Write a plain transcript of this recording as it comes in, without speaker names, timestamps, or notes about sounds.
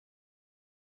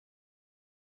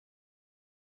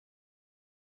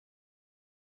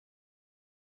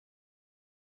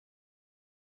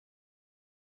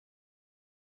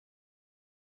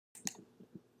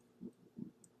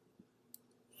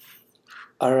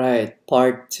All right,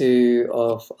 part two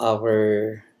of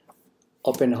our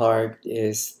open heart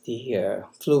is the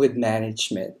fluid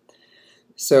management.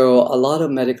 So a lot of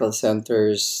medical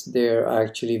centers, they're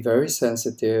actually very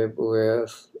sensitive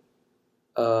with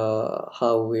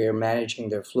how we're managing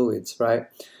their fluids, right?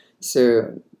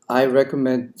 So I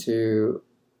recommend to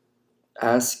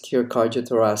ask your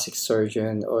cardiothoracic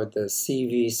surgeon or the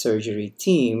CV surgery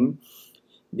team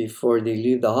before they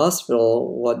leave the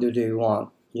hospital, what do they want?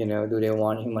 Do they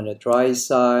want him on the dry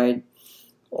side,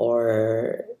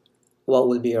 or what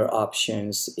would be your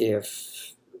options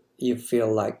if you feel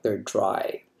like they're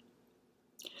dry?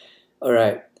 All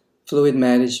right, fluid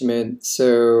management.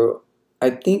 So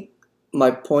I think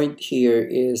my point here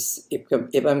is if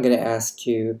I'm going to ask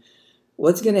you,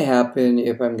 what's going to happen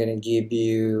if I'm going to give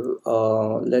you,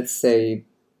 let's say,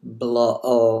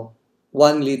 1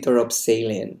 liter of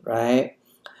saline, right?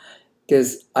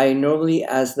 Because I normally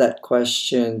ask that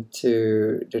question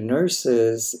to the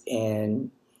nurses,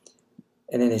 and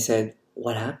then they said,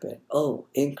 what happened? Oh,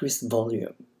 increased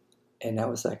volume. And I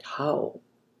was like, how?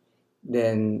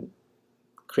 Then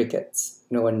crickets.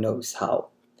 No one knows how.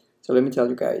 So let me tell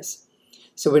you guys.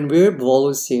 So when we're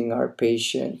bolusing our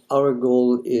patient, our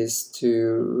goal is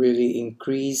to really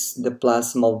increase the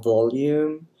plasma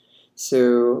volume.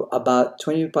 So about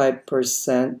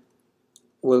 25%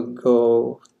 will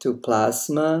go to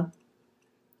plasma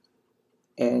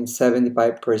and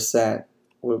 75%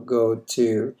 will go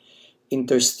to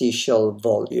interstitial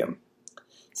volume.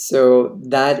 So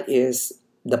that is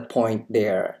the point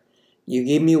there. You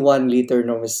give me 1 liter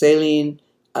normal saline,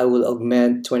 I will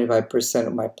augment 25%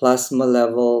 of my plasma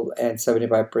level and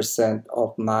 75%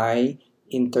 of my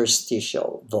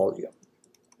interstitial volume.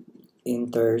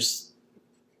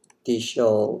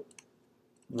 Interstitial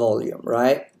volume,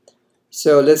 right?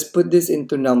 So let's put this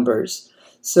into numbers.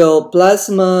 So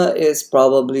plasma is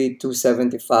probably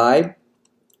 275,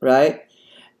 right?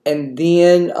 And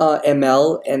then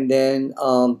ml, and then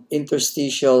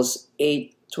interstitials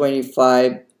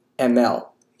 825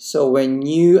 ml. So when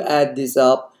you add this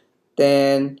up,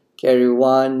 10 carry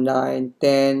 1, 9,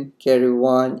 10 carry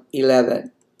 1,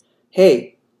 11.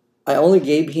 Hey, I only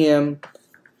gave him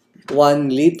 1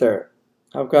 liter.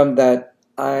 How come that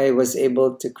I was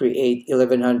able to create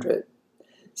 1100?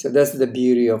 So that's the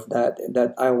beauty of that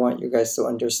I want you guys to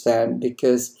understand,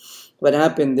 because what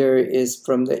happened there is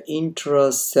from the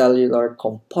intracellular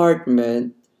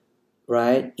compartment,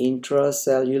 right?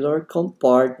 Intracellular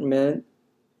compartment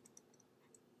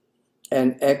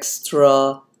and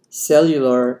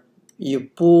extracellular, you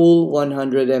pull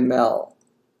 100 ml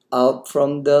out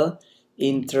from the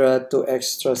intra to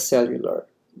extracellular.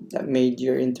 That made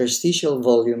your interstitial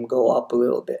volume go up a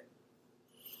little bit.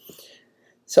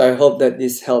 So I hope that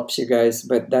this helps you guys,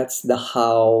 but that's the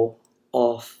how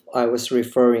of I was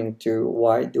referring to.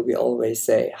 Why do we always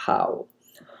say how?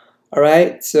 All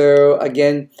right, so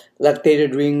again,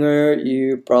 lactated ringer,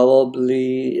 you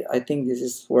probably, I think this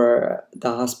is where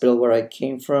the hospital where I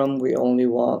came from, we only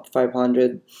want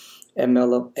 500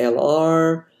 ml of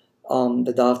LR.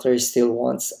 The doctor still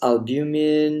wants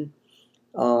albumin,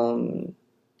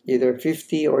 either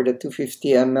 50 or the 250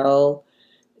 ml.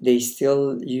 They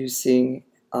still using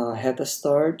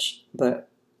hetastarch, but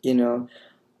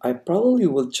I probably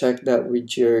will check that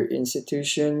with your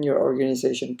institution, your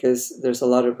organization, because there's a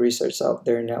lot of research out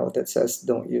there now that says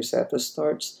don't use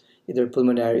hetastarch, either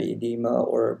pulmonary edema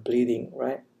or bleeding,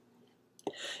 right?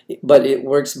 But it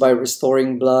works by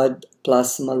restoring blood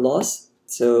plasma loss.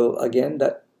 So again,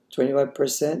 that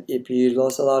 25%, if you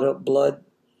lost a lot of blood,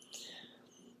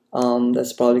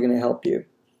 that's probably going to help you.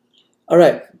 All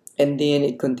right, and then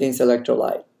it contains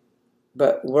electrolyte.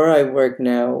 But where I work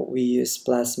now, we use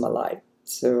plasma light.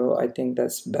 So I think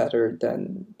that's better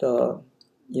than the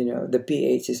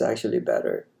pH is actually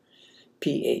better.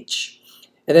 pH.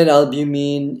 And then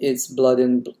albumin, its blood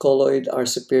and colloid are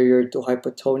superior to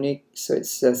hypotonic. So it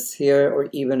says here, or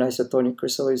even isotonic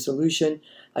crystalloid solution.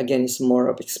 Again, it's more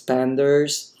of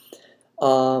expanders.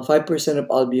 5% of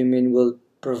albumin will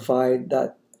provide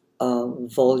that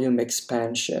volume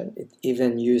expansion. It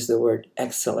even used the word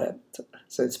excellent.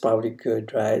 So it's probably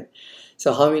good, right?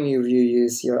 So how many of you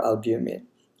use your albumin?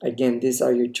 Again, these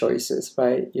are your choices,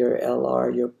 right? Your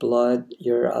LR, your blood,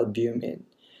 your albumin.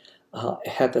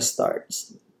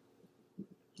 Hetastarch.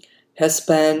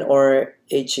 HESPAN or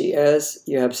HES,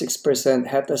 you have 6%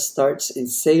 hetastarch in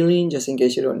saline, just in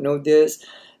case you don't know this.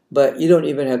 But you don't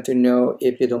even have to know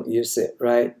if you don't use it,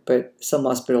 right? But some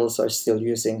hospitals are still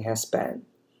using HESPAN.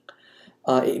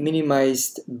 It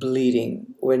minimized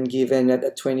bleeding when given at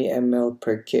a 20 ml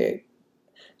per kg.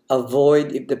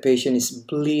 Avoid if the patient is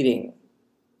bleeding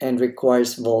and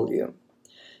requires volume.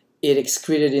 it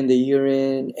excreted in the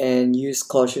urine and used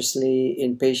cautiously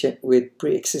in patient with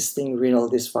pre-existing renal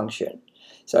dysfunction.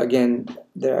 So again,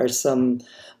 there are some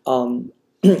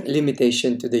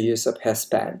limitation to the use of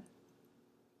HESPAN.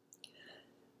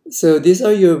 So these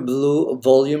are your blue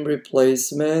volume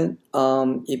replacement.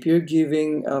 If you're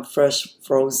giving a fresh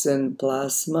frozen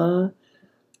plasma,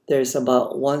 there's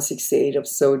about 168 of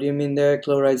sodium in there,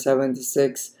 chloride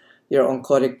 76. Your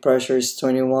oncotic pressure is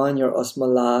 21. Your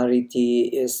osmolarity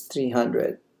is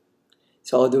 300.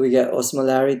 So how do we get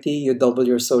osmolarity? You double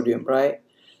your sodium, right?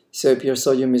 So if your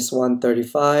sodium is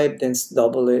 135, then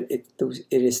double it. It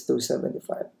is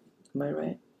 275. Am I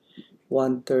right?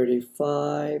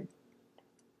 135.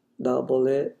 Double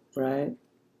it, right?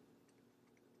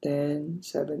 Then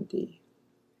 70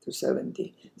 to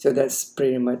 70. So that's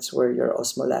pretty much where your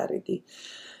osmolarity.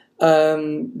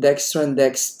 Dextran,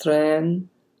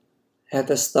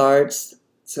 hetastarts,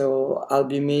 so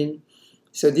albumin.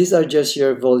 So these are just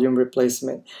your volume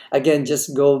replacement. Again,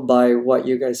 just go by what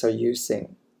you guys are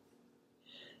using.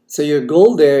 So your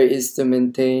goal there is to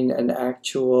maintain an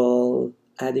actual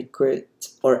adequate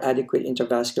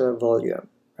intravascular volume,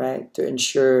 right? To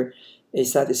ensure a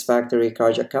satisfactory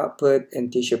cardiac output and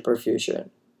tissue perfusion.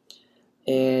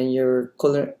 And your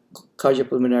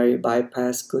cardiopulmonary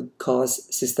bypass could cause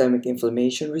systemic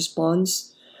inflammation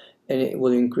response, and it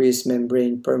will increase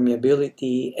membrane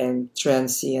permeability and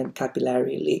transient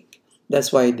capillary leak.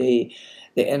 That's why they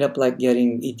end up like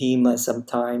getting edema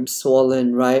sometimes,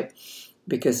 swollen, right?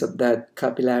 Because of that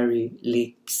capillary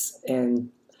leaks.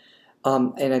 And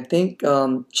I think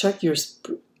check your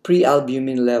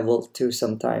pre-albumin level too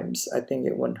sometimes. I think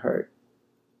it won't hurt.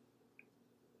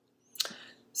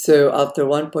 So after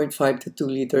 1.5 to 2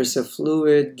 liters of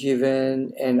fluid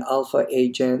given an alpha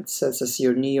agent such as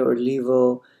your neo or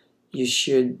levo, you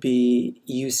should be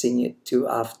using it too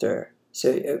after.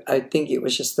 So I think it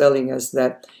was just telling us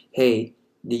that, hey,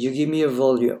 did you give me a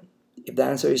volume? If the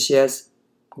answer is yes,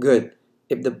 good.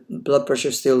 If the blood pressure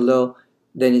is still low,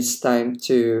 then it's time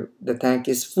to, the tank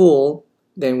is full,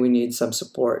 then we need some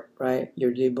support, right?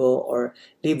 Your levo or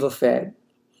levo-fed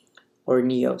or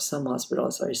neo. Some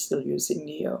hospitals are still using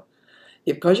neo.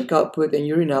 If cardiac output and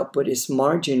urine output is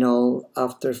marginal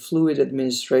after fluid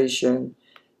administration,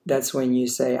 that's when you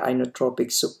say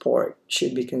inotropic support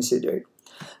should be considered.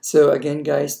 So again,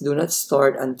 guys, do not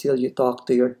start until you talk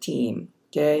to your team,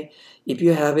 okay? If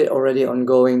you have it already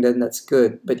ongoing, then that's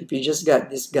good. But if you just got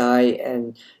this guy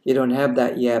and you don't have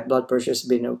that yet, blood pressure's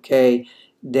been okay,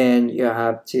 then you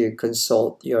have to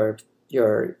consult your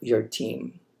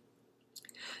team.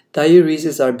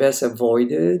 Diuresis are best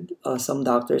avoided. Some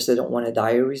doctors, they don't want to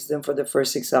diurese them for the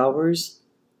first 6 hours.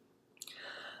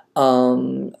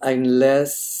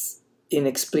 Unless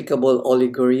inexplicable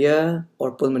oliguria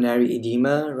or pulmonary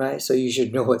edema, right? So you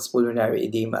should know what's pulmonary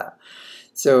edema.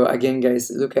 So again,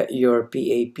 guys, look at your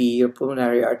PAP, your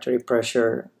pulmonary artery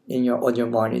pressure on your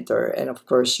monitor, and of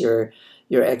course your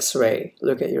X-ray.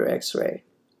 Look at your X-ray.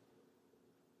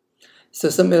 So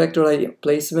some electrolyte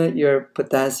replacement, your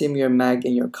potassium, your mag,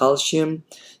 and your calcium.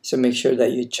 So make sure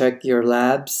that you check your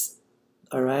labs.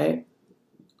 All right.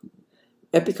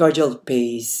 Epicardial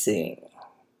pacing.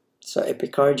 So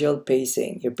epicardial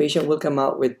pacing. Your patient will come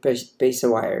out with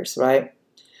pacer wires, right?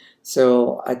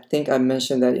 So I think I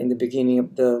mentioned that in the beginning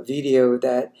of the video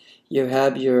that you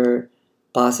have your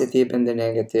positive and the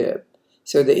negative.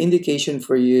 So the indication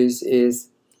for use is,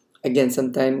 again,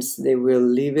 sometimes they will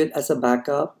leave it as a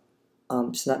backup.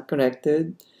 It's not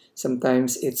connected.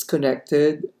 Sometimes it's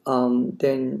connected.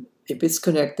 Then if it's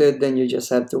connected, then you just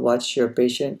have to watch your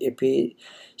patient. If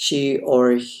she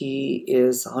or he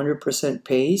is 100%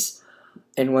 pace,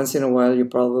 and once in a while you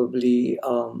probably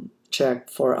check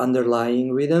for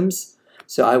underlying rhythms.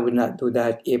 So I would not do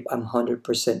that if I'm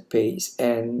 100% pace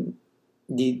and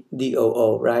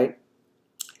DOO, right?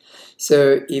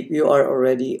 So if you are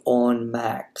already on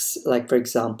max, like for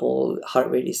example, heart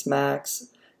rate is max,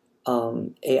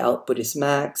 A output is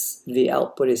max, V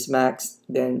output is max,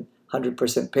 then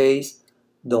 100% pace,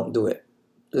 don't do it.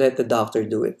 Let the doctor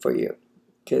do it for you.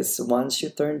 Because once you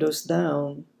turn those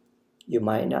down, you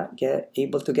might not get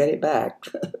able to get it back.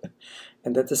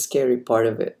 And that's the scary part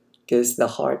of it. Because the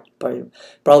heart,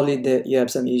 probably you have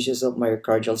some issues of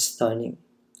myocardial stunning,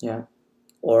 yeah,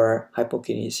 or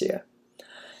hypokinesia.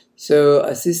 So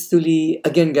asystole,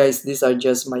 again guys, these are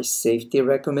just my safety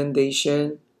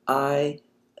recommendation. I've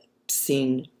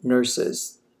seen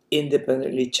nurses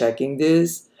independently checking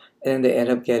this, and they end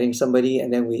up getting somebody,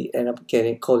 and then we end up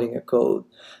calling a code.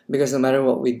 Because no matter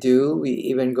what we do, we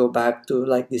even go back to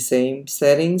like the same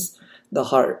settings, the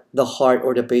heart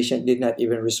or the patient did not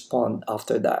even respond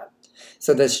after that.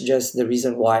 So that's just the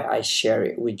reason why I share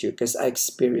it with you, because I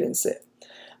experience it.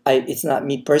 It's not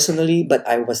me personally, but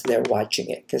I was there watching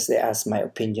it because they asked my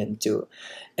opinion too.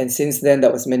 And since then,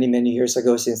 that was many, many years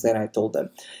ago, since then I told them,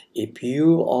 if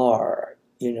you are,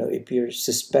 if you're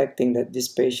suspecting that this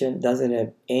patient doesn't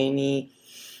have any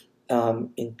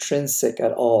intrinsic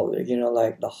at all,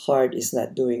 like the heart is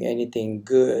not doing anything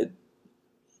good,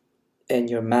 and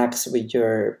you're maxed with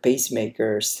your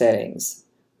pacemaker settings,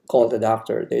 call the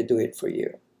doctor. They do it for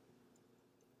you.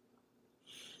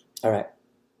 All right.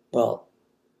 Well,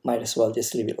 might as well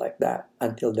just leave it like that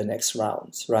until the next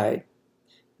rounds, right?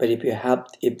 But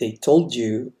if they told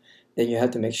you, then you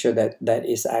have to make sure that that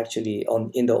is actually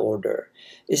in the order.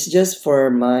 It's just for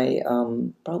my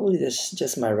probably this is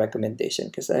just my recommendation,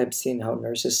 because I have seen how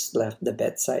nurses left the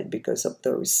bedside because of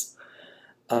those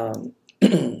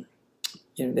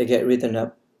they get written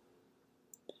up.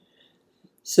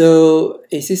 So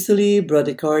asystole,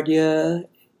 bradycardia,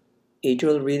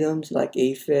 atrial rhythms like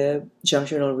AFib,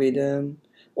 junctional rhythm,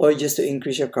 or just to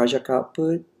increase your cardiac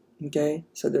output. Okay,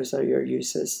 so those are your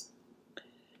uses.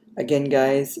 Again,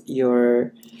 guys,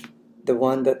 the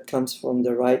one that comes from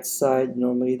the right side,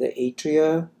 normally the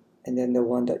atria, and then the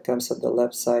one that comes on the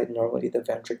left side, normally the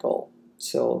ventricle.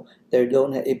 So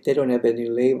if they don't have any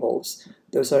labels,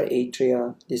 those are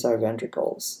atria, these are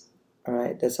ventricles. All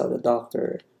right, that's how the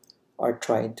doctor are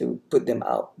trying to put them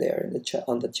out there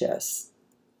on the chest.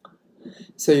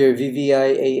 So your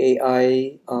VVI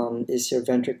AAI is your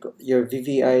ventricle. Your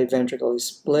VVI ventricle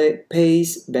is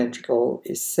pace, ventricle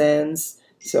is sense.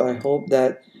 So I hope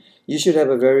that you should have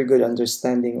a very good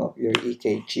understanding of your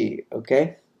EKG,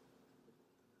 okay?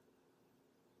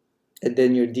 And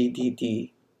then your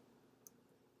DDD.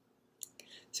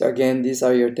 So again, these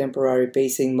are your temporary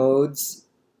pacing modes.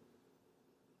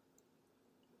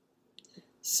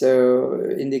 So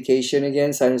indication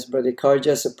again, sinus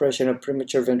bradycardia, suppression of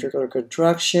premature ventricular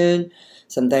contraction.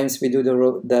 Sometimes we do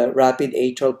the rapid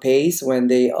atrial pace when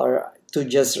they are to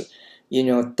just,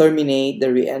 terminate the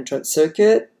reentrant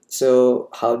circuit. So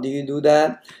how do you do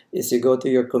that? Is you go to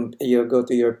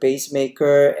your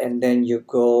pacemaker, and then you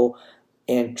go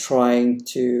and trying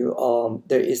to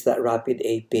there is that rapid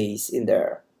A pace in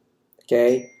there.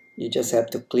 Okay, you just have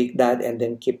to click that and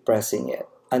then keep pressing it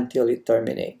until it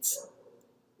terminates.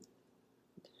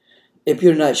 If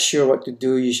you're not sure what to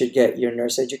do, you should get your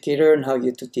nurse educator on how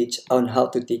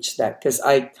to teach that, because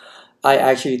I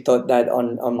actually taught that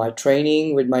on my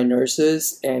training with my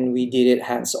nurses, and we did it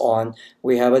hands-on.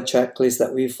 We have a checklist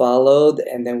that we followed,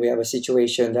 and then we have a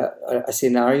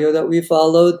scenario that we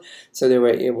followed, so they were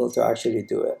able to actually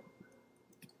do it.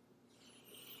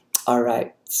 All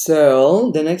right,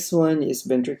 so the next one is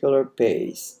ventricular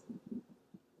pace.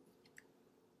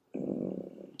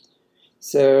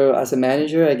 So as a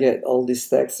manager, I get all these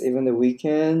texts even the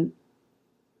weekend.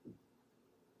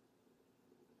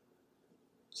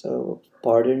 So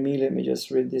pardon me, let me just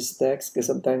read this text, because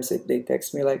sometimes if they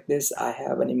text me like this, I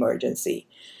have an emergency.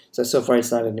 So far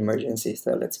it's not an emergency,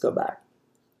 so let's go back.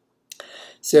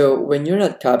 So when you're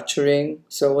not capturing,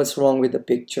 so what's wrong with the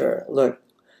picture? Look,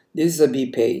 this is a B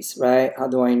pace, right? How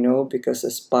do I know? Because the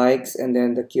spikes and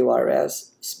then the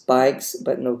QRS. Spikes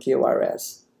but no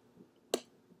QRS.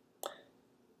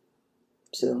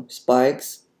 So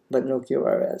spikes but no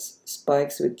QRS.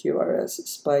 Spikes with QRS.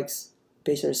 Spikes,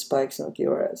 pacer spikes, no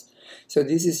QRS. So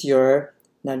this is your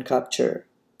non-capture,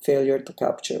 failure to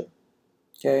capture.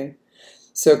 Okay.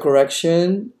 So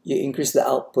correction, you increase the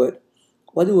output.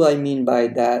 What do I mean by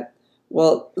that?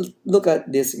 Well, look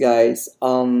at this, guys.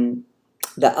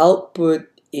 The output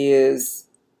is,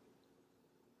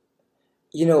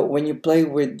 when you play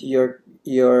with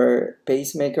your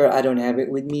pacemaker, I don't have it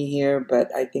with me here, but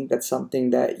I think that's something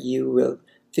that you will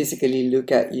physically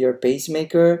look at your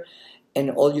pacemaker,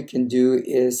 and all you can do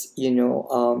is,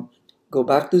 go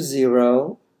back to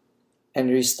 0 and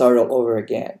restart all over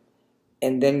again.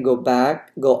 And then go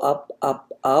back, go up,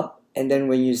 up, up, and then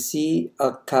when you see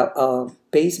a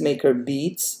pacemaker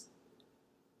beats,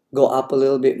 go up a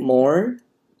little bit more.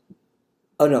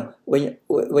 Oh no,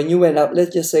 when you went up,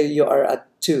 let's just say you are at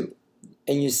 2,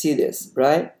 and you see this,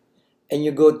 right? And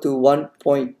you go to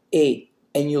 1.8,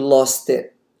 and you lost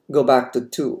it. Go back to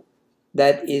 2.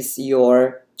 That is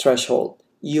your threshold.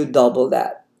 You double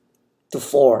that to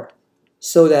 4.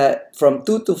 So that from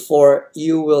 2 to 4,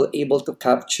 you will able to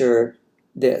capture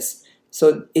this.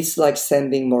 So it's like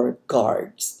sending more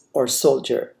guards or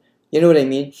soldier. You know what I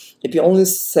mean? If you only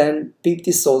send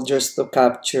 50 soldiers to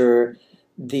capture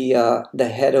the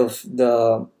head of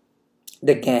the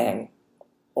gang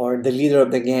or the leader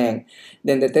of the gang,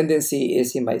 then the tendency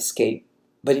is he might escape.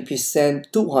 But if you send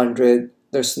 200,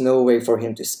 there's no way for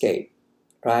him to escape,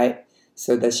 right?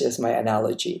 So that's just my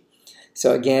analogy.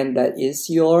 So again, that is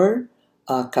your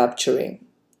capturing.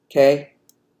 Okay.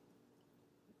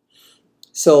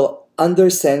 So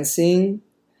under sensing,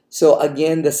 so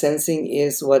again, the sensing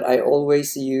is what I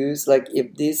always use. Like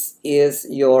if this is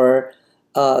your,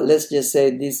 let's just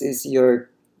say this is your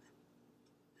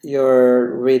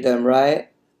rhythm, right?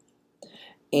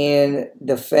 And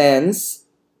the fence,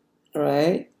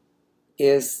 right,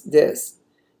 is this.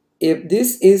 If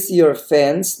this is your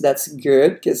fence, that's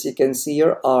good because you can see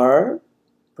your R,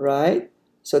 right?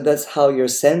 So that's how your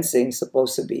sensing is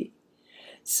supposed to be.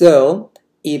 So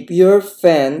if your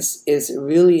fence is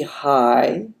really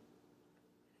high,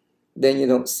 then you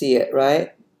don't see it,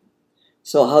 right?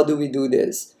 So how do we do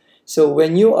this? So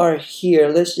when you are here,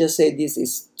 let's just say this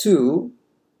is 2,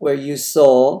 where you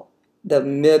saw the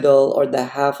middle or the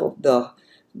half of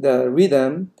the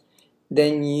rhythm,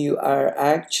 then you are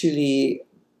actually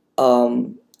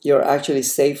you're actually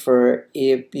safer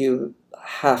if you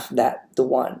half that to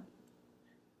 1.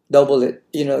 Double it,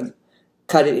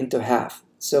 cut it into half.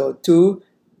 So 2,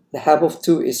 the half of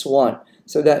 2 is 1.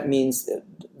 So that means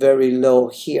very low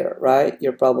here, right?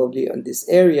 You're probably on this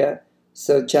area.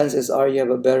 So chances are you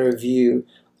have a better view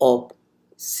of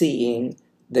seeing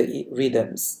the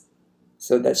rhythms.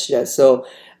 So that's just, so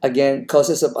again,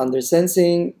 causes of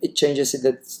undersensing, it changes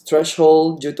the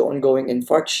threshold due to ongoing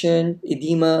infarction,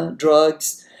 edema,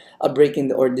 drugs, a break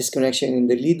in or disconnection in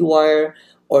the lead wire,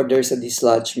 or there's a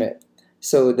dislodgement.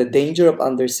 So the danger of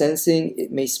undersensing,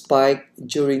 it may spike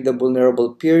during the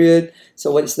vulnerable period. So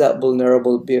what is that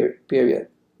vulnerable period?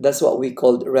 That's what we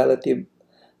call relative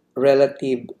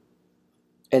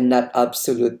and not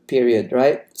absolute period,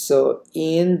 right? So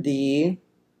in the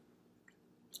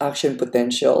action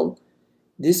potential,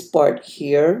 this part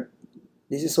here,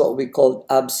 this is what we call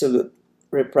absolute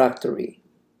refractory.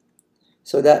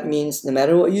 So that means no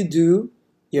matter what you do,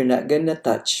 you're not gonna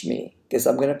touch me because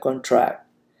I'm gonna contract.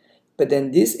 But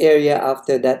then this area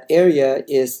after that area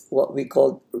is what we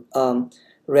call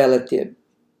relative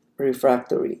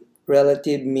refractory.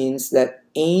 Relative means that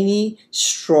any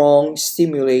strong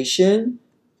stimulation,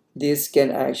 this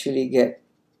can actually get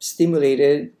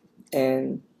stimulated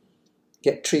and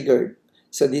get triggered.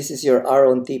 So this is your R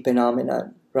on T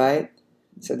phenomenon, right?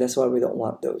 So that's why we don't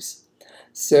want those.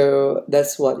 So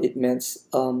that's what it means.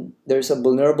 There's a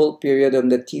vulnerable period on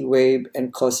the T wave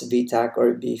and cause VTAC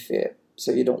or VFib.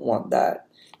 So you don't want that.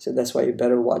 So that's why you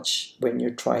better watch when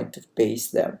you're trying to pace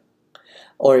them,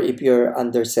 or if you're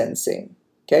under sensing.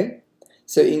 Okay?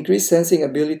 So increase sensing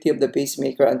ability of the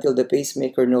pacemaker until the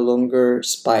pacemaker no longer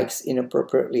spikes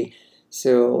inappropriately.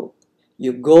 So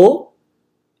you go,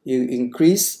 you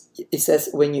increase, it says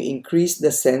when you increase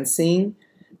the sensing,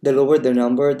 the lower the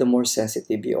number, the more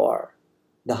sensitive you are.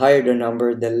 The higher the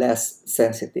number, the less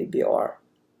sensitive you are.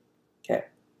 Okay.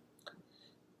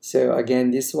 So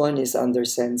again, this one is under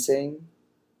sensing.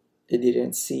 It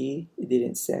didn't see, it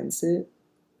didn't sense it.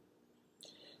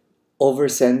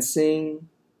 Oversensing,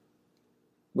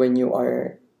 when you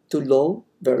are too low,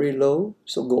 very low,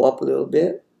 so go up a little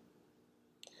bit.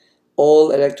 All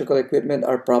electrical equipment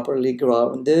are properly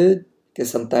grounded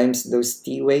because sometimes those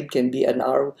T wave can be an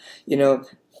R.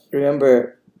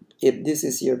 Remember, if this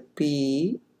is your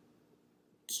P,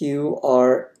 Q,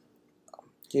 R,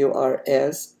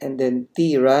 QRS, and then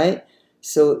T, right?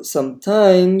 So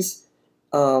sometimes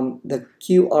the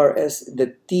QRS,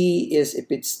 the T is, if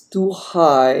it's too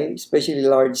high, especially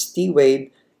large T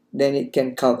wave, then it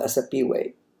can count as a P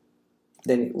wave.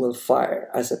 Then it will fire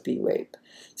as a P wave.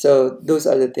 So those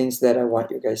are the things that I want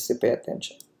you guys to pay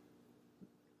attention.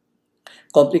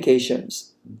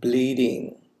 Complications,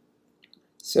 bleeding.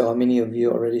 So how many of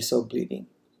you already saw bleeding?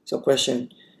 So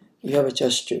question, you have a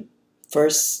chest tube.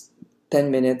 First 10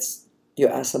 minutes, you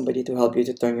ask somebody to help you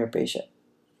to turn your patient.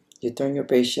 You turn your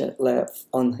patient left,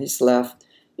 on his left,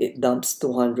 it dumps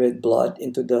 200 blood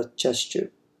into the chest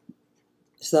tube.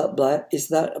 Is that blood? Is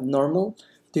that abnormal?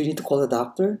 Do you need to call the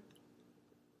doctor?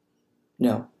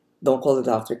 No, don't call the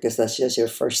doctor because that's just your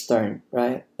first turn,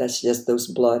 right? That's just those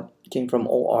blood came from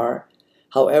OR.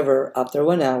 However, after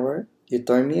 1 hour, you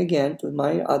turn me again to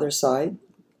my other side,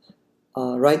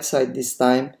 right side this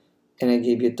time, and I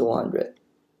give you 200.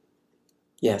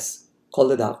 Yes, call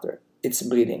the doctor. It's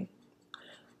bleeding.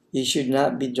 You should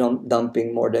not be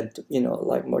dumping more than,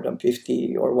 like more than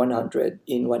 50 or 100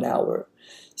 in 1 hour.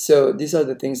 So these are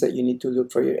the things that you need to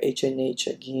look for. Your HNH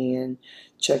again,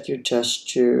 check your chest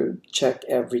tube, check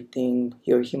everything,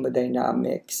 your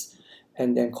hemodynamics,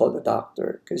 and then call the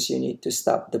doctor because you need to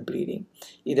stop the bleeding.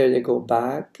 Either they go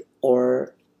back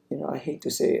or, I hate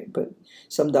to say it, but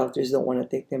some doctors don't want to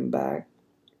take them back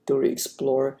to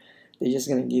re-explore. They're just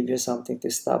going to give you something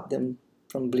to stop them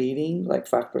from bleeding, like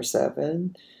factor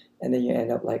 7, and then you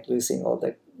end up like losing all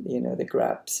the, the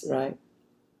grafts, right?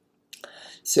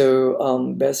 So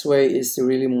best way is to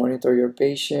really monitor your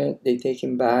patient. They take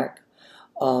him back.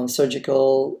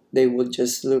 Surgical, they would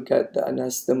just look at the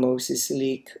anastomosis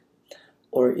leak,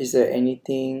 or is there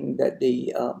anything that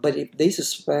they, but if they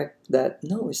suspect that,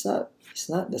 no, it's not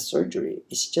the surgery,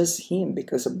 it's just him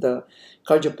because of the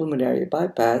cardiopulmonary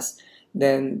bypass,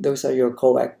 then those are your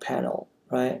coag panel,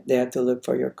 right? They have to look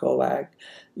for your coag,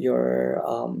 your,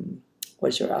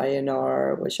 what's your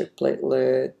INR, what's your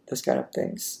platelet, those kind of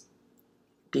things.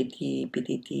 PT,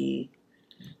 PTT.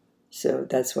 So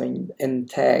that's when, and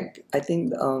tag. I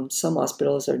think some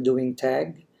hospitals are doing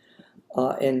tag,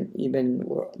 and even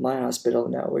my hospital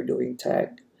now, we're doing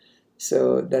tag.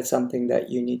 So that's something that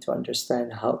you need to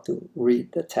understand how to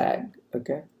read the tag,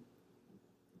 okay?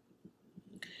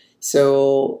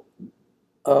 So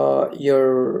when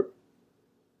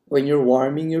you're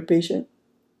warming your patient,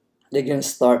 they're gonna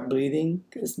start bleeding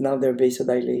because now they're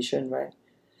vasodilation, right?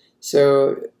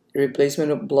 So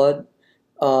replacement of blood,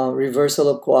 reversal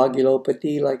of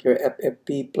coagulopathy like your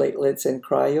FFP, platelets, and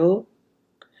cryo.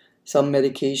 Some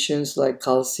medications like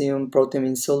calcium,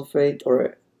 protamine sulfate,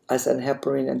 or as an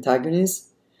heparin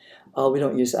antagonist. We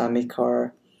don't use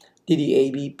Amicar,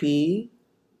 DDABP,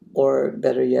 or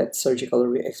better yet, surgical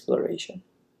re-exploration.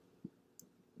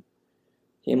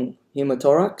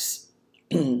 Hemothorax,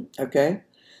 okay?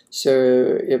 So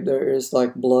if there is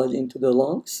like blood into the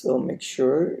lungs, so make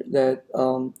sure that,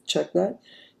 check that.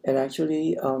 And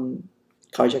actually,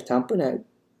 cardiac tamponade.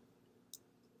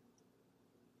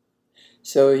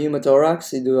 So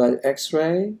hemothorax, you do an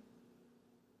X-ray.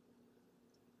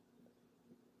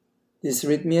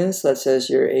 Dysrhythmias, such as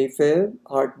your AFib,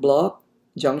 heart block,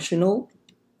 junctional,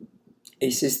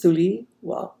 asystole,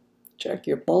 wow, check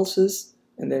your pulses,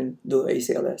 and then do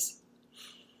ACLS.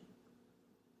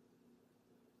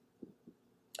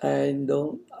 I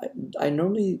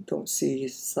normally don't see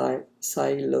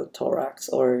CHYLOTHORAX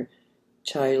or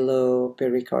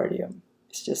CHYLOPERICARDIUM.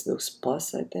 It's just those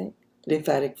pus, I think.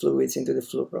 Lymphatic fluids into the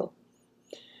pleural.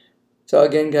 So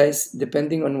again, guys,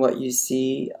 depending on what you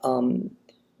see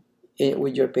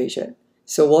with your patient.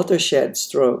 So watershed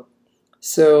stroke.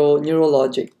 So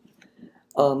neurologic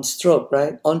stroke,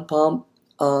 right? On pump,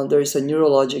 there is a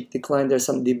neurologic decline. There's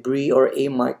some debris or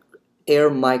air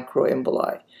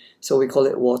microemboli. So we call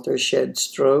it watershed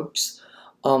strokes.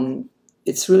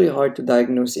 It's really hard to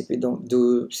diagnose if you don't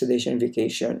do sedation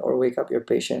vacation or wake up your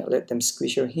patient, let them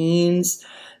squish your hands,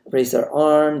 raise their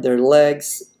arm, their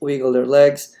legs, wiggle their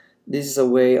legs. This is a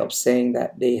way of saying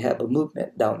that they have a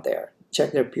movement down there.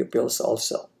 Check their pupils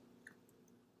also.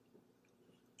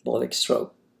 Embolic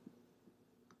stroke.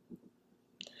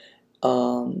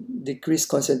 Decreased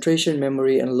concentration,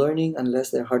 memory, and learning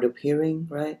unless they're hard of hearing,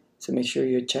 right? So make sure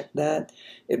you check that.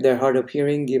 If they're hard of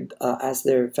hearing, ask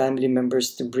their family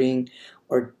members to bring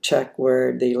or check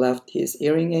where they left his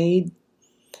hearing aid.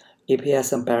 If he has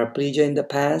some paraplegia in the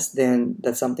past, then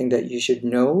that's something that you should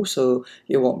know, so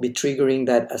you won't be triggering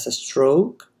that as a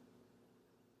stroke.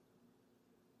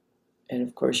 And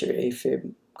of course, your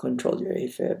AFib, control your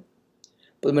AFib.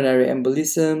 Pulmonary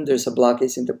embolism, there's a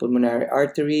blockage in the pulmonary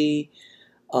artery.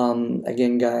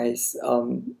 Again, guys,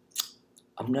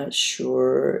 I'm not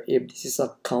sure if this is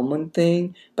a common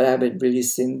thing, but I haven't really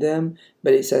seen them.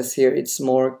 But it says here it's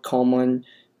more common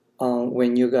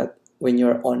when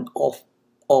you're on off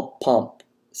pump.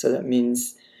 So that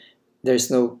means there's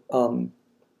no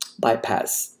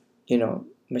bypass,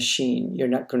 machine. You're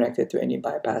not connected to any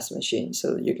bypass machine,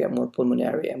 so you get more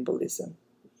pulmonary embolism.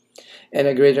 And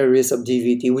a greater risk of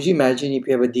DVT. Would you imagine if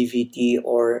you have a DVT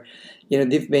or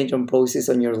deep vein thrombosis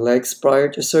on your legs prior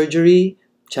to surgery?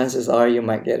 Chances are you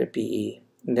might get a PE.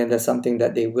 And then that's something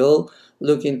that they will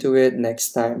look into it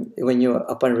next time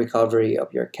upon recovery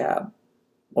of your cab,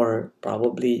 or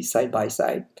probably side by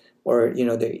side, or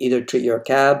they either treat your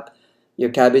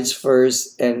cabbage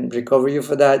first and recover you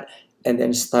for that, and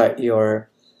then start your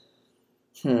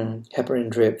heparin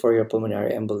drip for your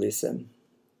pulmonary embolism.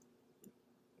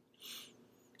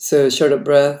 So short of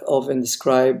breath, often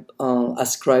ascribed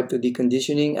to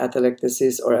deconditioning,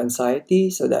 atelectasis, or anxiety.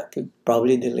 So that could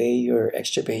probably delay your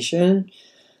extubation.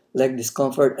 Leg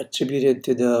discomfort attributed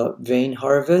to the vein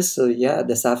harvest. So yeah,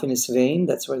 the saphenous vein,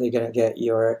 that's where they're gonna get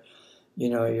your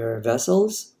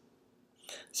vessels.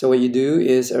 So what you do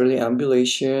is early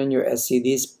ambulation, your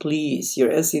SCDs, please, your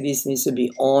SCDs needs to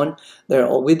be on. They're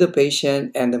all with the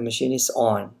patient and the machine is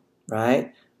on,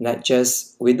 right? Not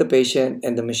just with the patient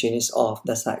and the machine is off.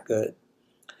 That's not good.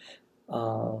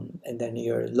 And then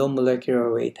your low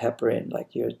molecular weight heparin,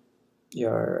 like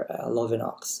your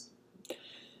Lovenox.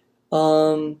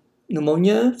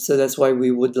 pneumonia. So that's why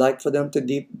we would like for them to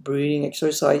deep breathing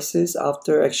exercises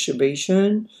after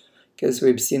extubation, because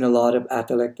we've seen a lot of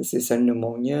atelectasis and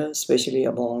pneumonia, especially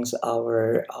amongst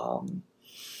our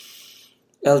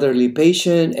elderly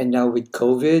patient. And now with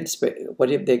COVID, what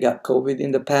if they got COVID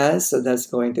in the past? So that's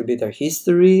going to be their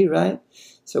history, right?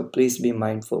 So please be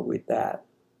mindful with that.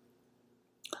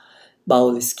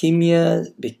 Bowel ischemia,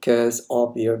 because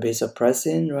of your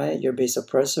vasopressin, right? Your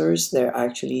vasopressors, they're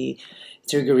actually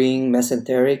triggering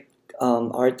mesenteric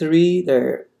artery.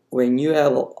 When you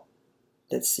have,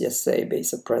 let's just say,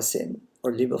 vasopressin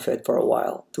or Levophed for a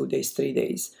while, 2 days, 3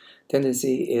 days,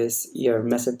 tendency is your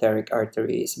mesenteric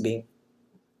artery is being,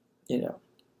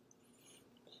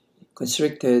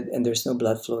 constricted, and there's no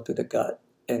blood flow to the gut,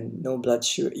 and no blood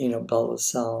sugar, bowel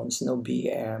sounds, no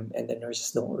BM, and the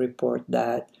nurses don't report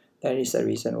that. That is the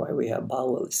reason why we have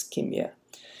bowel ischemia.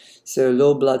 So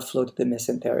low blood flow to the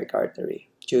mesenteric artery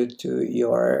due to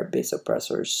your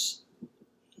vasopressors.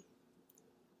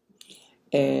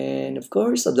 And of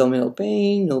course, abdominal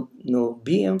pain, no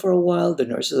BM for a while. The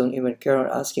nurses don't even care on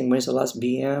asking when's the last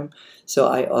BM. So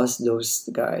I ask those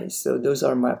guys. So those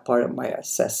are part of my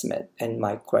assessment and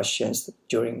my questions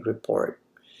during report.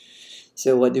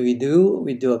 So what do? We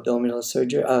do abdominal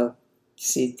surgery,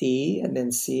 CT, and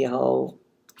then see how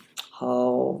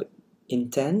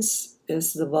intense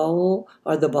is the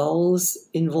bowels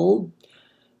involved.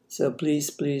 So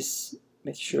please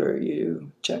make sure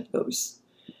you check those.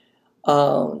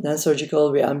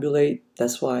 Non-surgical, we ambulate.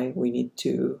 That's why we need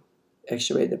to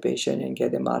extubate the patient and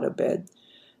get them out of bed.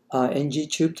 NG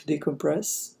tube to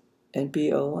decompress,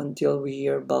 NPO until we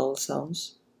hear bowel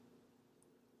sounds.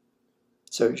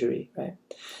 Surgery, right?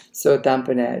 So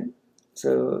tamponade.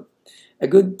 So a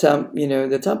good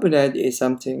the tamponade is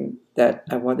something that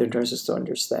I want the nurses to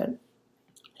understand.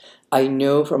 I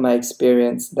know from my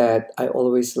experience that I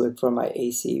always look for my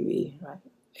ACV, right?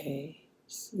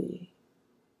 ACV.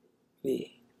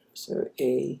 So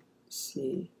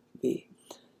ACV.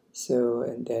 So,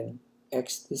 and then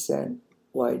X descent,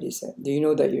 Y descent. Do you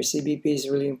know that your CBP is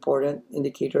really important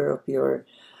indicator of your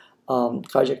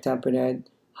cardiac tamponade?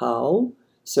 How?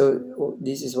 So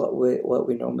this is what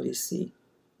we normally see.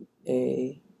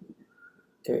 There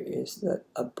is that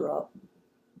abrupt,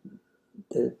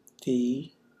 the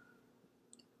V,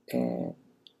 and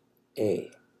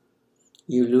A.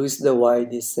 You lose the Y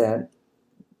descent.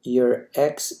 Your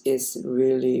X is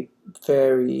really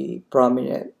very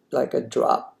prominent, like a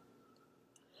drop.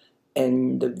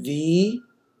 And the V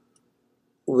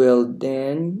will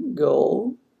then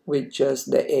go with just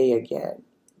the A again.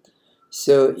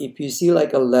 So if you see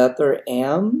like a letter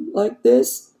M like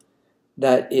this,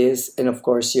 that is, and of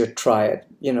course your triad,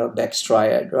 Beck's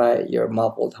triad, right? Your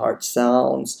muffled heart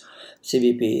sounds,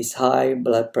 CVP is high,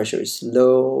 blood pressure is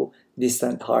low,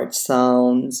 distant heart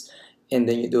sounds, and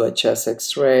then you do a chest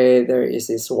x-ray, there is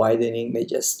this widening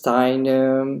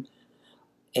mediastinum,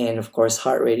 and of course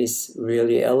heart rate is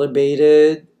really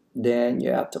elevated, then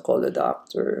you have to call the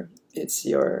doctor. It's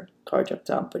your cardiac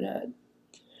tamponade.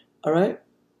 All right.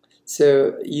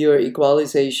 So your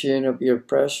equalization of your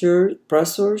pressure, for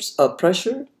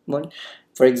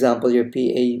example, your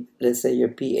PA, let's say your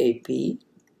PAP,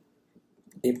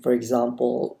 if for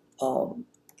example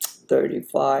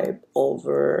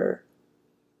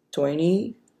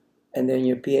 35/20, and then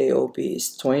your PAOP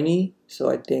is 20, so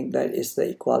I think that is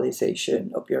the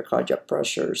equalization of your cardiac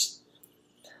pressures.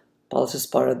 Pulsus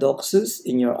paradoxus,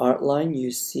 in your outline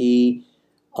you see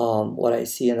what I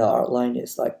see in the outline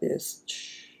is like this.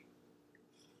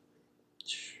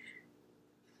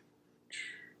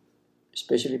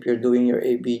 Especially if you're doing your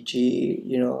ABG,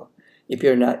 if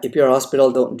your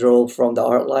hospital don't draw from the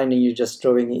outline and you're just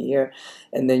drawing it here,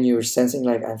 and then you're sensing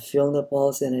like, I'm feeling the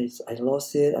pulse and I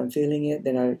lost it, I'm feeling it,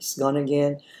 then it's gone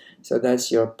again. So that's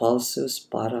your pulsus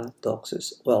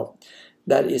paradoxus. Well,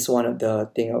 that is one of the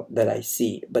things that I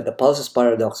see. But the pulsus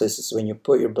paradoxus is when you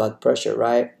put your blood pressure,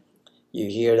 right? You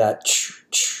hear that,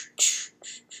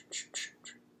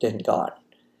 then gone.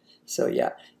 So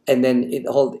yeah. And then it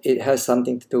has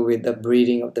something to do with the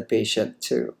breathing of the patient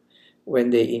too.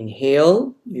 When they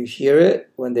inhale, you hear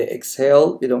it. When they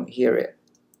exhale, you don't hear it.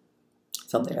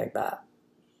 Something like that.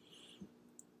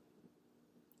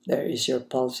 There is your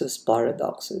pulsus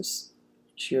paradoxus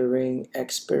during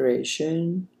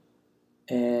expiration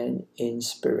and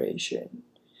inspiration.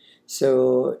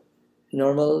 So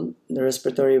normal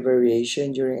respiratory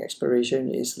variation during expiration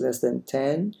is less than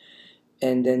 10.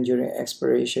 And then during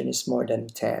expiration is more than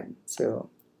 10.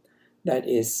 So that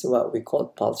is what we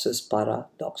call pulsus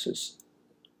paradoxus.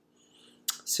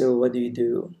 So what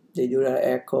do? They do the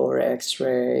echo or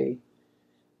x-ray.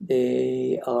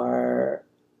 They are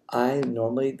I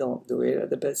normally don't do it at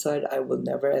the bedside. I will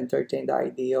never entertain the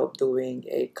idea of doing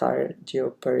a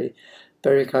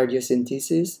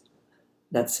pericardiosynthesis.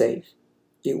 Not safe.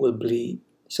 It will bleed.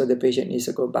 So the patient needs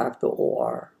to go back to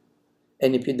OR.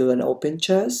 And if you do an open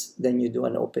chest, then you do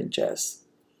an open chest.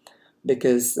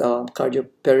 Because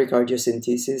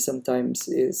pericardiosynthesis sometimes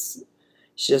is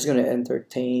just going to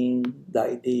entertain the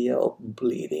idea of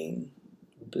bleeding.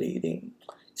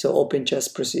 So open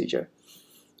chest procedure.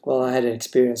 Well, I had an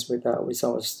experience with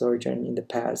some surgeon in the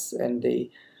past, and they,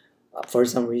 for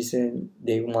some reason,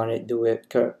 they wanted to do it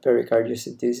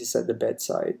pericardiosynthesis at the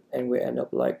bedside, and we end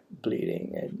up like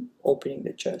bleeding and opening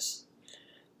the chest.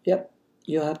 Yep,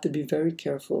 you have to be very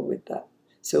careful with that.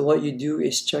 So what you do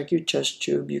is check your chest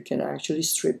tube. You can actually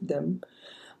strip them.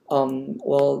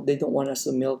 Well, they don't want us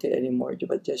to milk it anymore,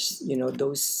 but just, you know,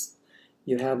 those,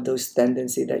 you have those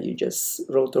tendency that you just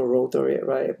rotor it,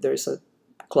 right? If there's a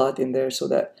clot in there, so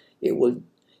that it will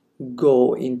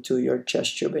go into your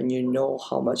chest tube, and you know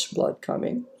how much blood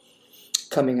coming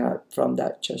out from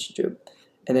that chest tube.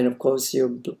 And then of course your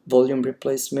volume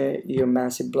replacement, your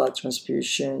massive blood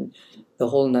transfusion, the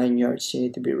whole 9 yards, you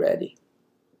need to be ready.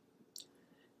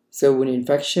 So wound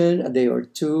infection, a day or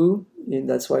two, and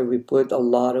that's why we put a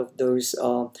lot of those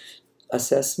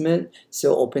assessment.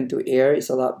 So open to air is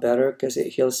a lot better because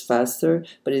it heals faster.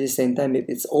 But at the same time, if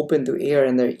it's open to air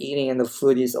and they're eating and the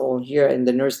food is all here and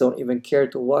the nurse don't even care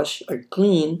to wash or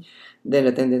clean, then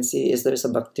the tendency is there's a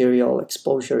bacterial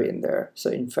exposure in there, so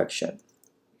infection.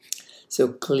 So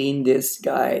clean this,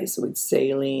 guys, with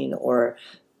saline or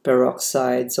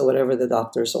peroxide, so whatever the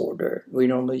doctors order. We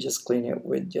normally just clean it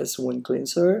with just wound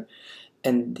cleanser,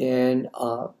 and then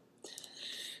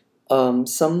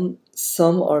some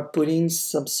are putting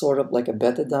some sort of like a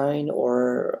betadine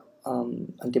or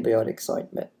antibiotic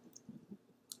ointment.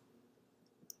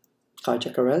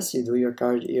 Cardiac arrest, you do your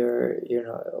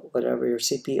whatever, your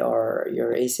CPR,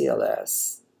 your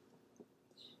ACLS,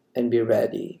 and be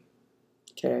ready.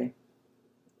 Okay.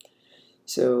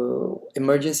 So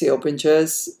emergency open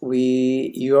chest,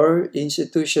 your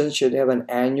institution should have an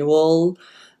annual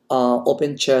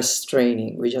open chest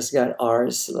training. We just got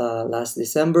ours last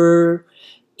December,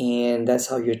 and that's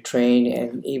how you're trained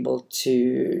and able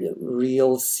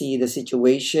to see the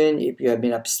situation. If you have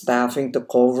been staffing to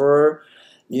cover,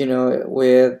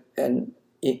 with an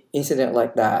incident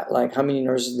like that, like how many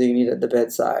nurses do you need at the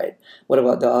bedside? What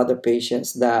about the other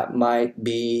patients that might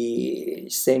be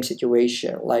same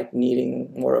situation, like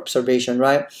needing more observation,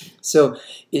 right? So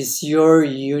is your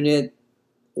unit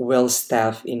well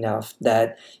staffed enough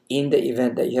that in the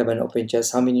event that you have an open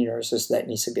chest, how many nurses that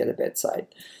needs to be at the bedside?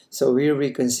 So we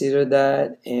reconsider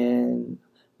that, and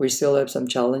we still have some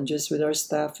challenges with our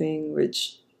staffing,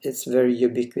 which it's very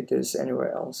ubiquitous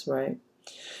anywhere else, right?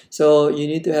 So you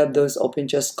need to have those open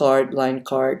chest card, line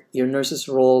card, your nurse's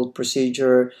role,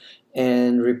 procedure,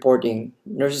 and reporting.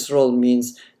 Nurse's role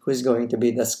means who's going to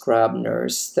be the scrub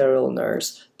nurse, sterile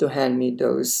nurse, to hand me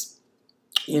those,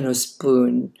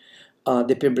 spoon,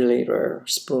 defibrillator,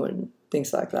 spoon,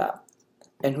 things like that.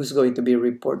 And who's going to be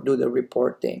do the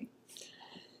reporting.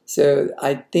 So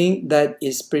I think that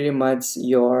is pretty much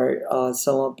your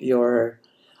some of your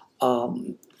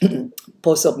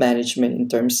post-op management in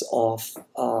terms of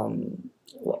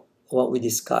what we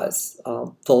discussed,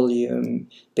 volume,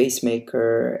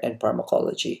 pacemaker, and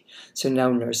pharmacology. So now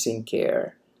nursing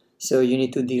care. So you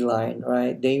need to D-line,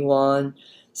 right? Day one,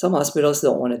 some hospitals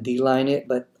don't want to D-line it,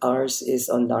 but ours is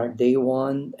on our day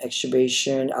one,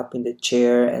 extubation, up in the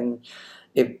chair, and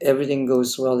if everything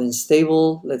goes well and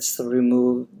stable, let's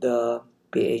remove the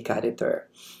PA catheter.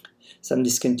 Some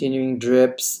discontinuing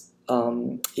drips.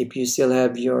 If you still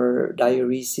have your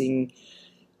diuresing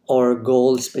or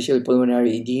gold, especially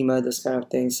pulmonary edema, those kind of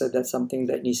things, so that's something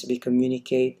that needs to be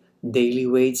communicated. Daily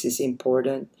weights is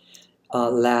important.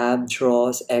 Lab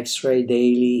draws, x-ray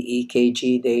daily,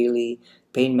 EKG daily,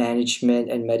 pain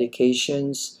management and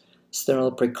medications,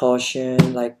 sterile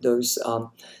precaution, like those,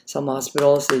 some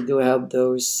hospitals, they do have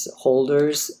those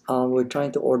holders. We're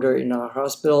trying to order in our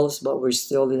hospitals, but we're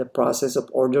still in the process of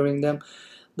ordering them.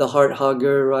 The heart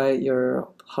hugger, right, your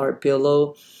heart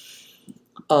pillow,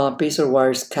 pacer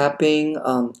wires capping.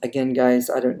 Again, guys,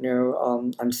 I don't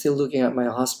know, I'm still looking at my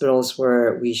hospitals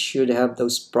where we should have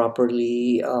those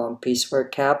properly pacer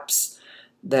caps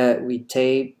that we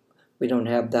tape. We don't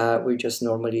have that. We just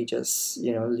normally just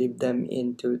leave them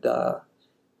into the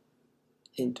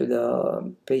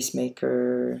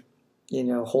pacemaker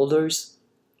holders.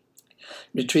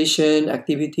 Nutrition,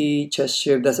 activity, chest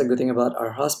shift. That's a good thing about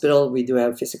our hospital. We do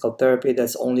have physical therapy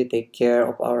that's only take care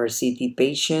of our CT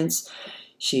patients.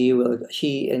 She will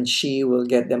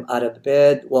get them out of the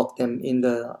bed, walk them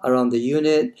around the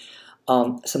unit.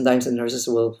 Sometimes the nurses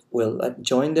will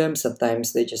join them.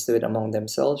 Sometimes they just do it among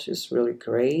themselves. It's really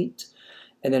great.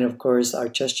 And then, of course, our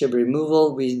chest tube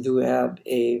removal. We do have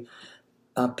a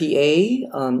PA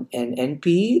and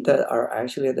NP that are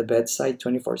actually at the bedside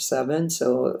 24/7.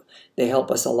 So they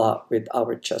help us a lot with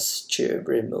our chest tube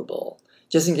removal.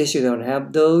 Just in case you don't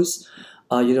have those,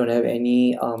 you don't have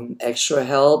any extra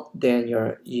help, then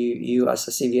you as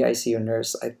a CVICU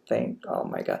nurse, I think, oh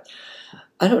my God,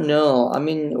 I don't know. I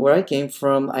mean, where I came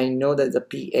from, I know that the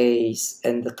PAs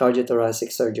and the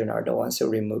cardiothoracic surgeon are the ones who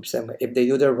removes them. If they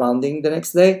do their rounding the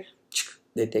next day,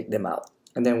 they take them out.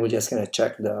 And then we're just going to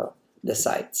check the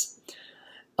sites.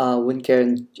 Wound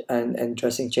care and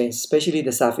dressing change, especially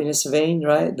the saphenous vein,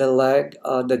 right? The leg,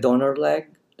 the donor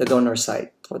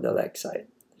side for the leg side.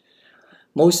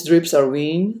 Most drips are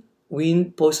weaned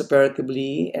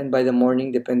post-operatively and by the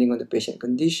morning, depending on the patient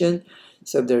condition.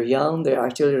 So if they're young, they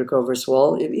actually recover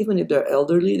well. Even if they're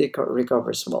elderly, they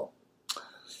recover well.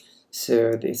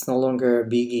 So it's no longer a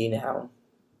biggie now.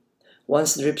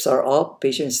 Once drips are up,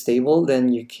 patient stable,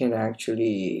 then you can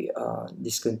actually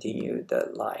discontinue the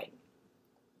line.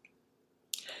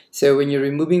 So when you're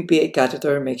removing PA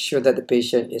catheter, make sure that the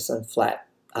patient is on flat.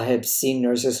 I have seen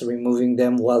nurses removing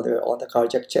them while they're on the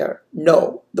cardiac chair.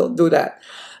 No, don't do that,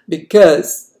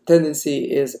 because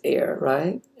tendency is air,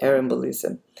 right? Air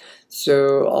embolism.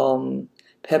 So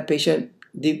have patient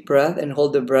deep breath and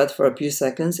hold the breath for a few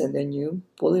seconds, and then you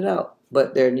pull it out.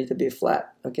 But they need to be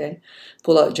flat, okay?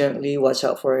 Pull out gently, watch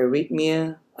out for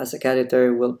arrhythmia, as the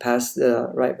catheter will pass the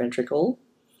right ventricle.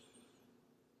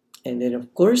 And then,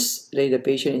 of course, lay the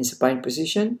patient in supine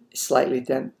position, slightly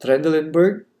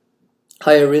Trendelenburg.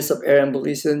 Higher risk of air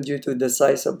embolism due to the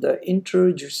size of the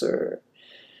introducer.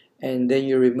 And then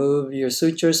you remove your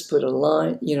sutures, put a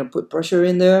line, put pressure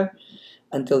in there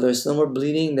until there's no more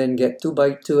bleeding. Then get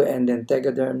 2x2 and then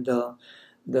tegaderm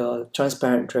the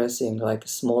transparent dressing, like a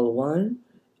small one.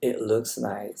 It looks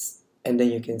nice. And then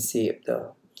you can see if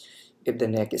the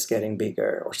neck is getting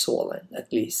bigger or swollen,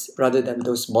 at least. Rather than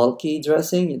those bulky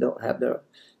dressing, you don't have the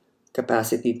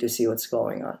capacity to see what's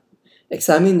going on.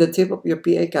 Examine the tip of your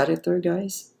PA catheter,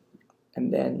 guys,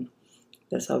 and then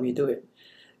that's how you do it.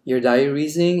 Your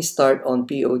diuresing, start on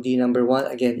POD number 1.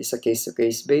 Again, it's a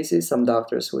case-to-case basis. Some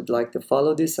doctors would like to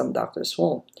follow this, some doctors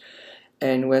won't.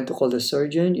 And when to call the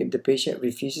surgeon if the patient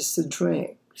refuses to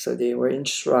drink. So they were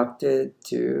instructed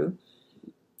to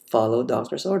follow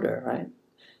doctor's order, right?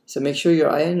 So make sure your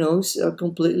eye and nose are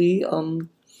completely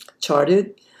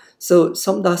charted. So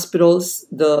some hospitals,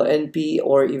 the NP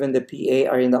or even the PA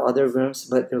are in the other rooms,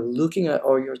 but they're looking at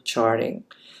all your charting.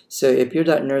 So if you're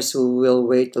that nurse who will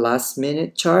wait last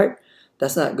minute chart,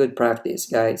 that's not good practice,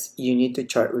 guys. You need to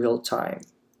chart real time.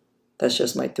 That's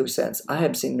just my 2 cents. I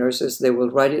have seen nurses, they will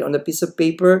write it on a piece of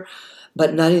paper,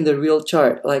 but not in the real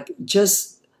chart. Like,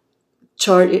 just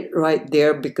chart it right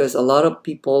there, because a lot of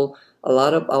people, a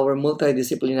lot of our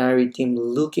multidisciplinary team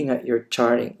looking at your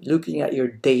charting, looking at your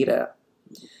data.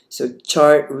 So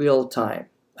chart real time.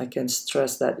 I can't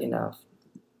stress that enough.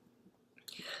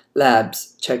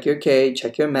 Labs, check your K,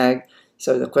 check your MAG.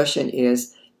 So the question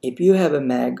is, if you have a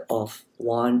MAG of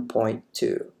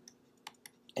 1.2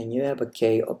 and you have a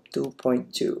K of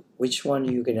 2.2, which one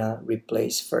are you gonna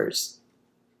replace first?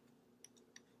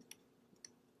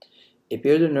 If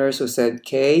you're the nurse who said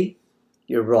K,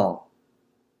 you're wrong.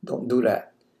 Don't do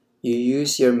that. You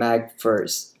use your MAG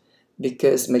first,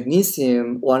 because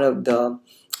magnesium, one of the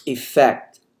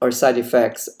effect or side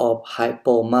effects of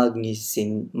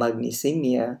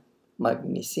hypomagnesemia,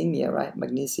 right?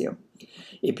 Magnesium.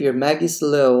 If your MAG is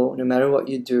low, no matter what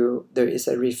you do, there is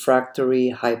a refractory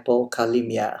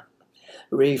hypokalemia.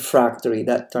 Refractory,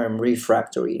 that term,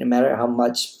 refractory. No matter how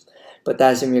much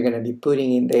potassium you're going to be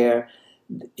putting in there,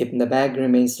 if the MAG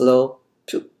remains low,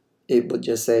 it would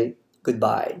just say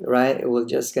goodbye, right? It will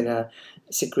just gonna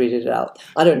secrete it out.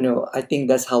 I don't know. I think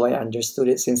that's how I understood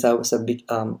it since I was a big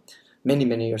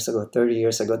many years ago, 30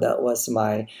 years ago. That was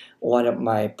one of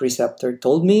my preceptor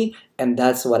told me, and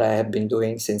that's what I have been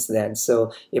doing since then.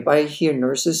 So if I hear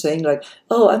nurses saying like,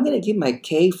 "Oh, I'm gonna give my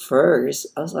K first,"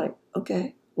 I was like,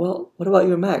 okay, well, what about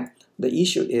your MAG? The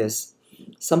issue is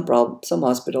some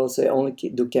hospitals, they only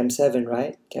do Chem 7,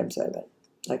 right? Chem 7,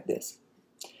 like this.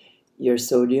 Your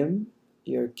sodium,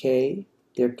 your K,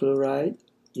 your chloride,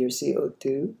 your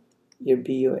CO2, your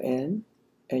BUN,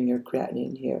 and your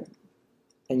creatinine here,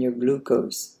 and your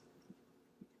glucose.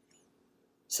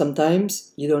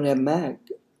 Sometimes you don't have MAG.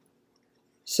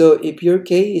 So if your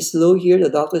K is low here, the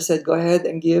doctor said go ahead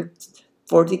and give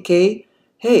 40K.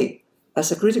 Hey,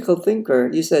 as a critical thinker,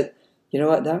 you said, you know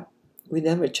what, Doc? we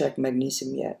never checked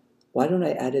magnesium yet. Why don't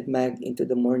I add mag into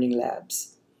the morning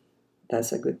labs?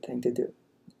 That's a good thing to do.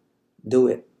 Do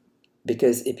it.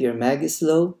 Because if your mag is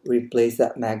low, replace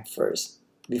that mag first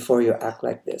before you act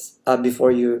like this.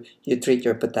 Before you treat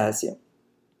your potassium.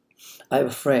 I have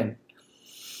a friend.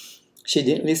 She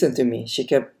didn't listen to me. She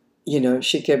kept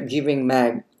giving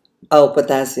mag,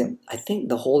 potassium. I think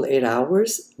the whole 8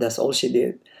 hours, that's all she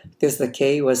did. Because the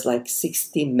K was like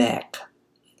 60 mEq,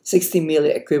 60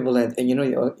 milli equivalent. And you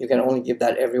can only give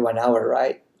that every 1 hour,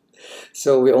 right?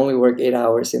 So we only work 8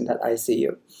 hours in that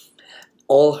ICU.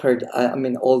 All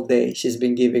day, she's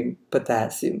been giving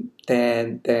potassium,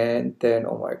 10, 10, 10.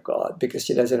 Oh my God, because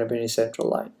she doesn't have any central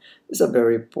line. It's a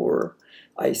very poor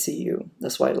ICU.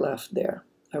 That's why I left there.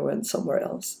 I went somewhere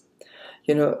else.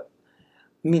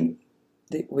 We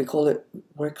call it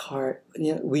work hard.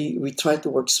 We try to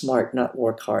work smart, not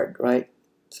work hard, right?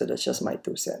 So that's just my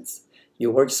 2 cents.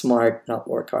 You work smart, not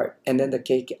work hard. And then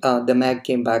the mag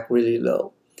came back really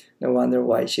low. No wonder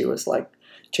why she was like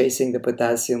chasing the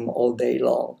potassium all day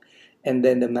long. And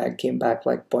then the mag came back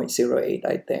like 0.08,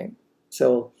 I think.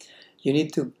 So you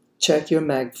need to check your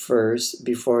mag first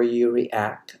before you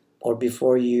react or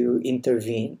before you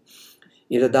intervene.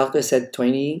 If the doctor said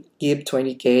 20, give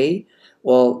 20K,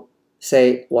 well,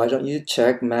 say, why don't you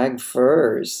check mag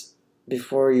first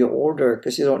before you order?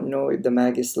 Because you don't know if the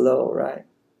mag is low, right?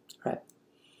 Right.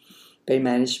 Pain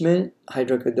management,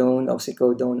 hydrocodone,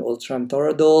 oxycodone,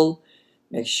 ultramtoradol.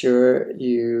 Make sure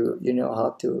you know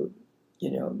how to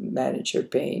manage your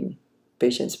pain,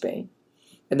 patient's pain.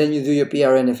 And then you do your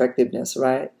PRN effectiveness,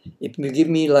 right? If you give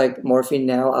me like morphine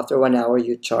now, after 1 hour,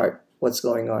 you chart what's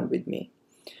going on with me.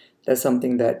 That's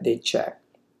something that they check.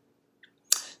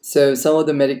 So some of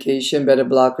the medication, beta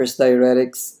blockers,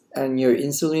 diuretics, and your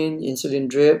insulin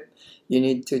drip, you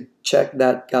need to check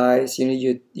that, guys. You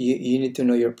need to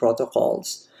know your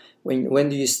protocols. When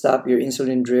do you stop your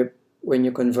insulin drip? When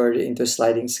you convert it into a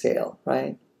sliding scale,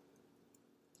 right?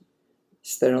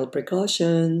 Sterile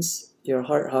precautions, your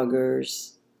heart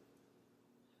huggers,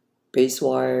 pace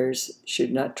wires,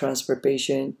 should not transfer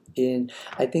patient in.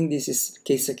 I think this is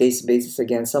case-to-case basis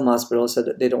again. Some hospitals said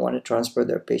that they don't want to transfer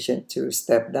their patient to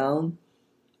step down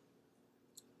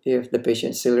if the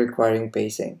patient is still requiring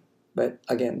pacing. But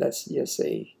again, that's just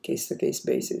a case-to-case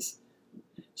basis.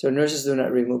 So nurses do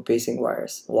not remove pacing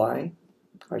wires. Why?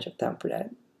 Cardiac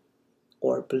tamponade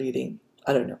or bleeding.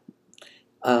 I don't know.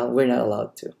 We're not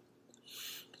allowed to.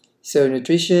 So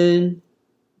nutrition,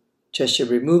 chest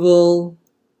tube removal,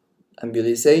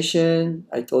 embolization.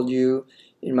 I told you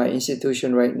in my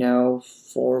institution right now,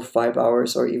 4 or 5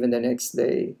 hours or even the next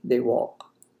day, they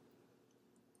walk.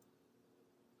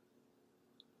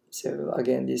 So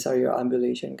again, these are your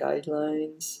ambulation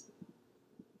guidelines.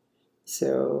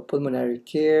 So pulmonary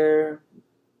care,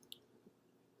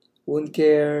 wound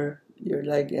care, your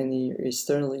leg and your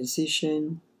external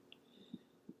incision,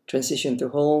 transition to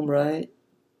home, right?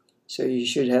 So you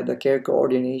should have the care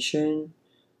coordination,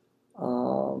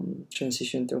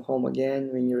 transition to home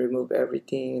again when you remove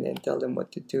everything and tell them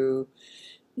what to do,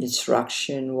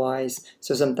 instruction wise.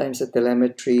 So sometimes the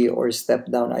telemetry or step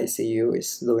down ICU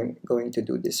is going to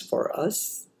do this for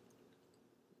us.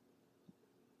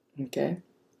 Okay.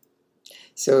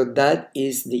 So that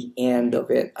is the end of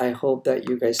it. I hope that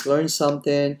you guys learned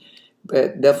something,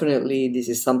 but definitely this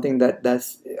is something that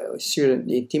shouldn't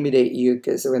intimidate you,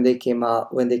 because when they came out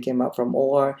from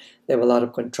OR, they have a lot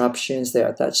of contraptions. They're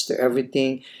attached to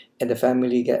everything, and the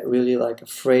family get really like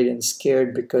afraid and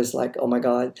scared because like, oh my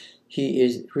God,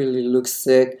 he really looks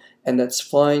sick. And that's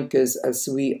fine, because as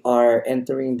we are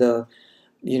entering the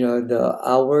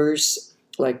hours,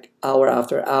 like hour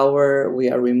after hour, we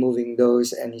are removing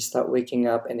those, and he start waking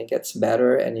up and he gets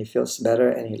better and he feels better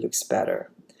and he looks better.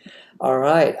 All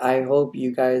right, I hope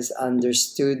you guys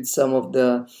understood some of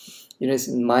the, it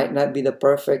might not be the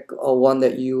perfect one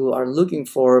that you are looking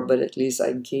for, but at least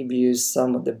I gave you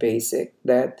some of the basic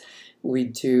that we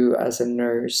do as a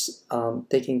nurse,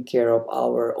 taking care of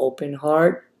our open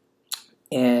heart.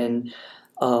 And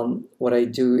what I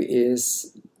do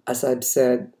is, as I've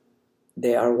said,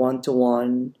 they are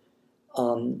one-to-one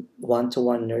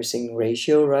nursing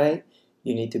ratio, right?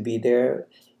 You need to be there,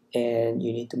 and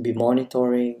you need to be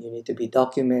monitoring, you need to be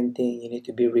documenting, you need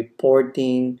to be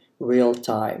reporting real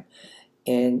time.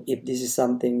 And if this is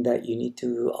something that you need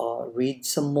to read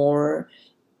some more,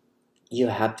 you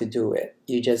have to do it.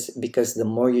 Because the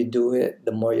more you do it,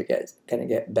 the more you gonna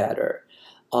get better.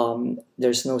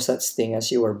 There's no such thing as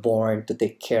you were born to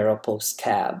take care of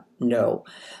post-cab. No,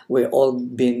 we've all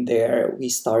been there. We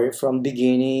started from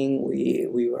beginning. We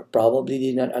were probably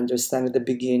did not understand at the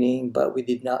beginning, but we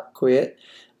did not quit.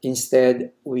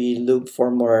 Instead, we looked for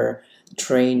more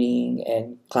training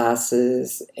and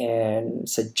classes and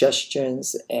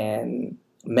suggestions and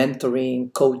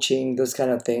mentoring, coaching, those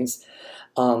kind of things.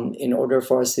 In order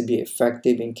for us to be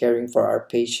effective in caring for our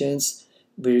patients,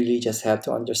 we really just have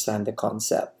to understand the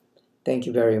concept. Thank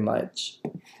you very much.